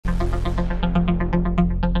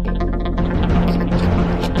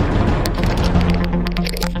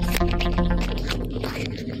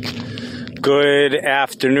Good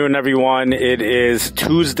afternoon, everyone. It is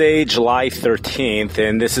Tuesday, July 13th,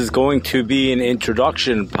 and this is going to be an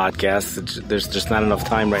introduction podcast. There's just not enough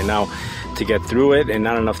time right now to get through it and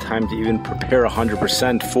not enough time to even prepare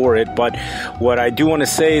 100% for it. But what I do want to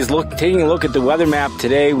say is taking a look at the weather map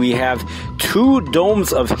today, we have two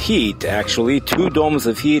domes of heat, actually, two domes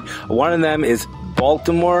of heat. One of them is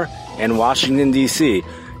Baltimore and Washington, D.C.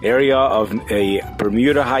 Area of a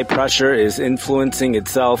Bermuda high pressure is influencing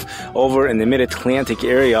itself over in the mid-Atlantic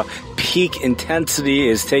area. Peak intensity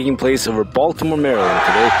is taking place over Baltimore, Maryland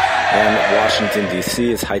today, and Washington,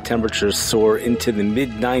 D.C. as high temperatures soar into the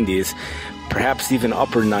mid-90s. Perhaps even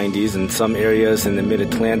upper 90s in some areas in the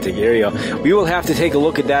mid-Atlantic area. We will have to take a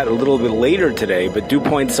look at that a little bit later today, but dew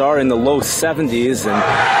points are in the low 70s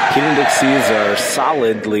and heat indexes are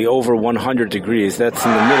solidly over 100 degrees. That's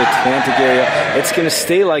in the mid-Atlantic area. It's going to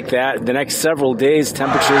stay like that the next several days.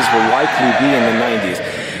 Temperatures will likely be in the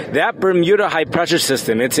 90s. That Bermuda high pressure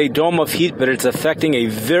system, it's a dome of heat, but it's affecting a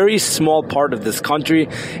very small part of this country.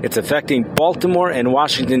 It's affecting Baltimore and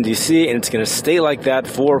Washington, D.C., and it's going to stay like that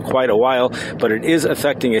for quite a while, but it is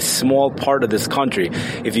affecting a small part of this country.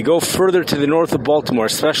 If you go further to the north of Baltimore,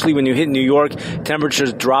 especially when you hit New York,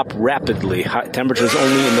 temperatures drop rapidly. Temperatures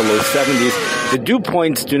only in the low 70s. The dew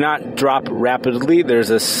points do not drop rapidly. There's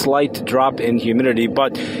a slight drop in humidity,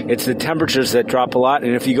 but it's the temperatures that drop a lot.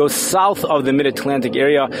 And if you go south of the mid-Atlantic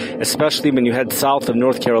area, especially when you head south of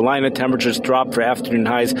North Carolina, temperatures drop for afternoon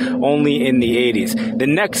highs only in the 80s. The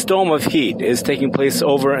next dome of heat is taking place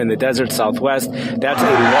over in the desert southwest. That's a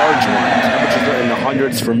large one. Temperatures are in the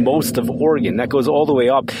hundreds for most of Oregon. That goes all the way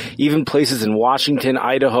up. Even places in Washington,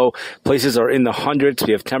 Idaho, places are in the hundreds.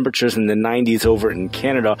 We have temperatures in the 90s over in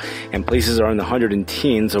Canada, and places are in the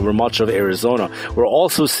 110s over much of Arizona. We're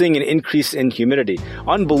also seeing an increase in humidity.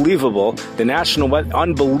 Unbelievably, the National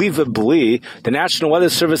Weather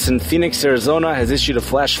Service in Phoenix, Arizona has issued a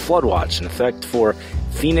flash flood watch in effect for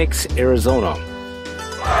Phoenix, Arizona.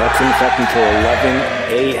 That's in effect until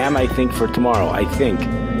 11 a.m. I think for tomorrow.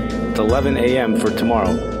 It's 11 a.m. for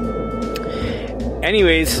tomorrow.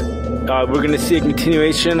 Anyways, we're going to see a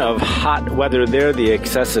continuation of hot weather there. The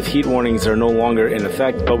excessive heat warnings are no longer in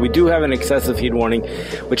effect, but we do have an excessive heat warning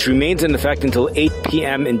which remains in effect until 8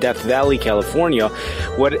 p.m. in Death Valley, California.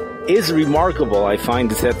 What is remarkable, I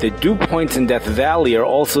find, is that the dew points in Death Valley are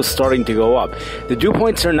also starting to go up. The dew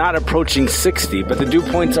points are not approaching 60, but the dew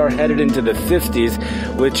points are headed into the 50s,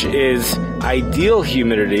 which is ideal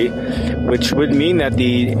humidity, which would mean that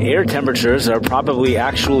the air temperatures are probably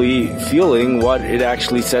actually feeling what it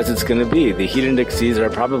actually says it's going to be. The heat indexes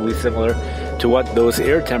are probably similar to what those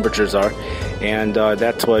air temperatures are, and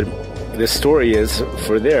that's what this story is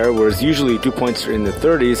for there, whereas usually dew points are in the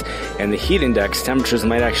 30s and the heat index temperatures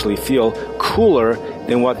might actually feel cooler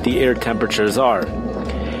than what the air temperatures are.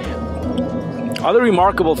 Other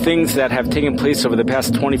remarkable things that have taken place over the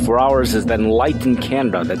past 24 hours is that in Lytton,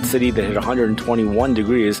 Canada, that city that hit 121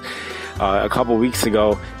 degrees a couple weeks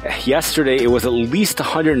ago, yesterday it was at least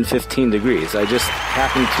 115 degrees. I just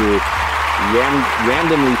happened to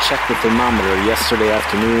randomly checked the thermometer yesterday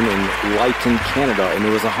afternoon in Lytton, Canada, and it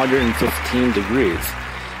was 115 degrees.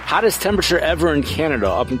 Hottest temperature ever in Canada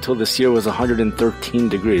up until this year was 113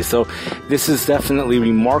 degrees. So this is definitely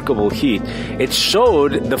remarkable heat. It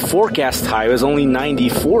showed the forecast high was only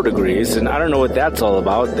 94 degrees, and I don't know what that's all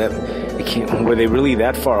about. Were they really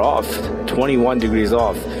that far off? 21 degrees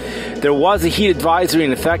off. There was a heat advisory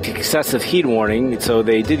in effect, excessive heat warning, so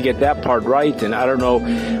they did get that part right, and I don't know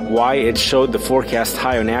why it showed the forecast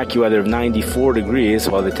high on AccuWeather of 94 degrees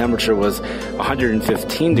while the temperature was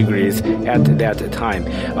 115 degrees at that time.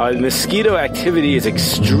 Mosquito activity is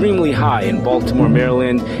extremely high in Baltimore,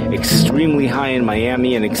 Maryland, extremely high in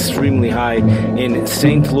Miami, and extremely high in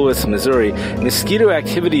St. Louis, Missouri. Mosquito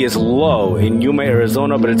activity is low in Yuma,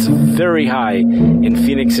 Arizona, but it's very high in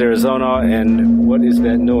Phoenix, Arizona. And what is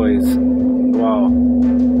that noise? Wow.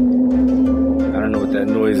 I don't know what that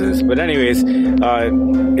noise is. But anyways,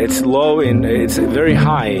 it's low it's very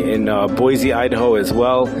high in Boise, Idaho as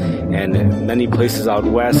well, and many places out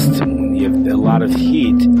west. You have a lot of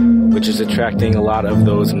heat, which is attracting a lot of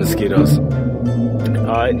those mosquitoes.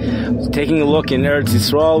 Taking a look in Eretz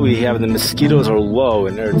Yisrael, we have the mosquitoes are low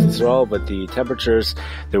in Eretz Yisrael, but the temperatures,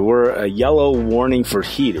 there were a yellow warning for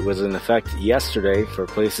heat. It was in effect yesterday for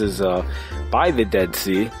places by the Dead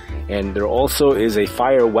Sea, and there also is a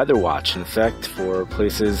fire weather watch in effect for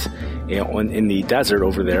places in the desert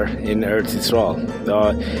over there in Eretz Yisrael.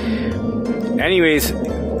 Anyways,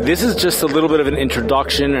 this is just a little bit of an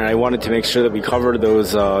introduction, and I wanted to make sure that we covered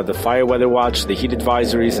those the fire weather watch, the heat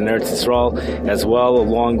advisories in Eretz Yisrael, as well,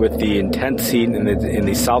 along with the intense heat in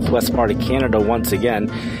the southwest part of Canada once again.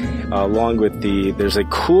 along with there's a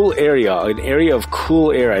cool area, an area of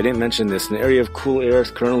cool air. I didn't mention this. An area of cool air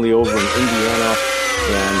is currently over in Indiana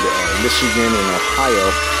and Michigan and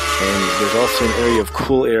Ohio. And there's also an area of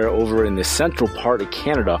cool air over in the central part of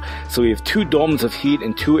Canada. So we have two domes of heat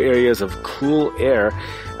and two areas of cool air.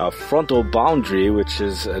 Frontal boundary, which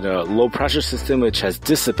is a low pressure system which has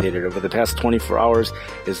dissipated over the past 24 hours,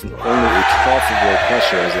 is only a trough of low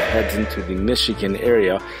pressure as it heads into the Michigan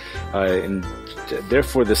area. And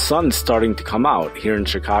therefore the sun's starting to come out here in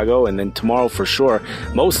Chicago, and then tomorrow for sure,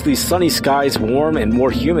 mostly sunny skies, warm and more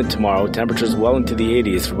humid tomorrow, temperatures well into the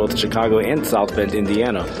 80s for both Chicago and South Bend,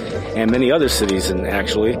 Indiana, and many other cities. And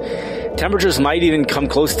actually temperatures might even come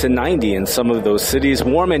close to 90 in some of those cities.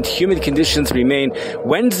 Warm and humid conditions remain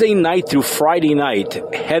Wednesday night through Friday night.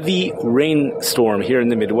 Heavy rainstorm here in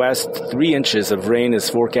the Midwest. 3 inches of rain is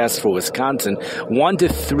forecast for Wisconsin. 1 to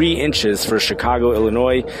 3 inches for Chicago,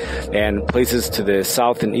 Illinois, and places to the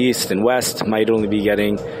south and east and west might only be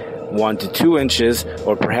getting 1 to 2 inches,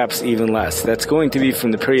 or perhaps even less. That's going to be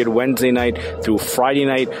from the period Wednesday night through Friday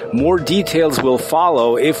night. More details will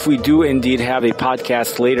follow if we do indeed have a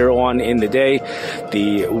podcast later on in the day.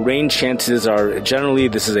 The rain chances are generally,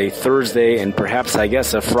 this is a Thursday and perhaps, I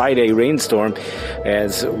guess, a Friday rainstorm,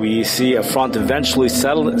 as we see a front eventually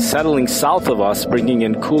settling south of us, bringing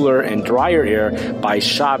in cooler and drier air by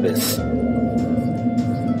Shabbos.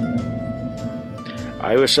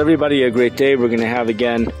 I wish everybody a great day. We're going to have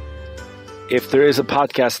again, if there is a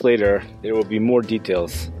podcast later, there will be more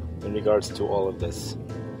details in regards to all of this.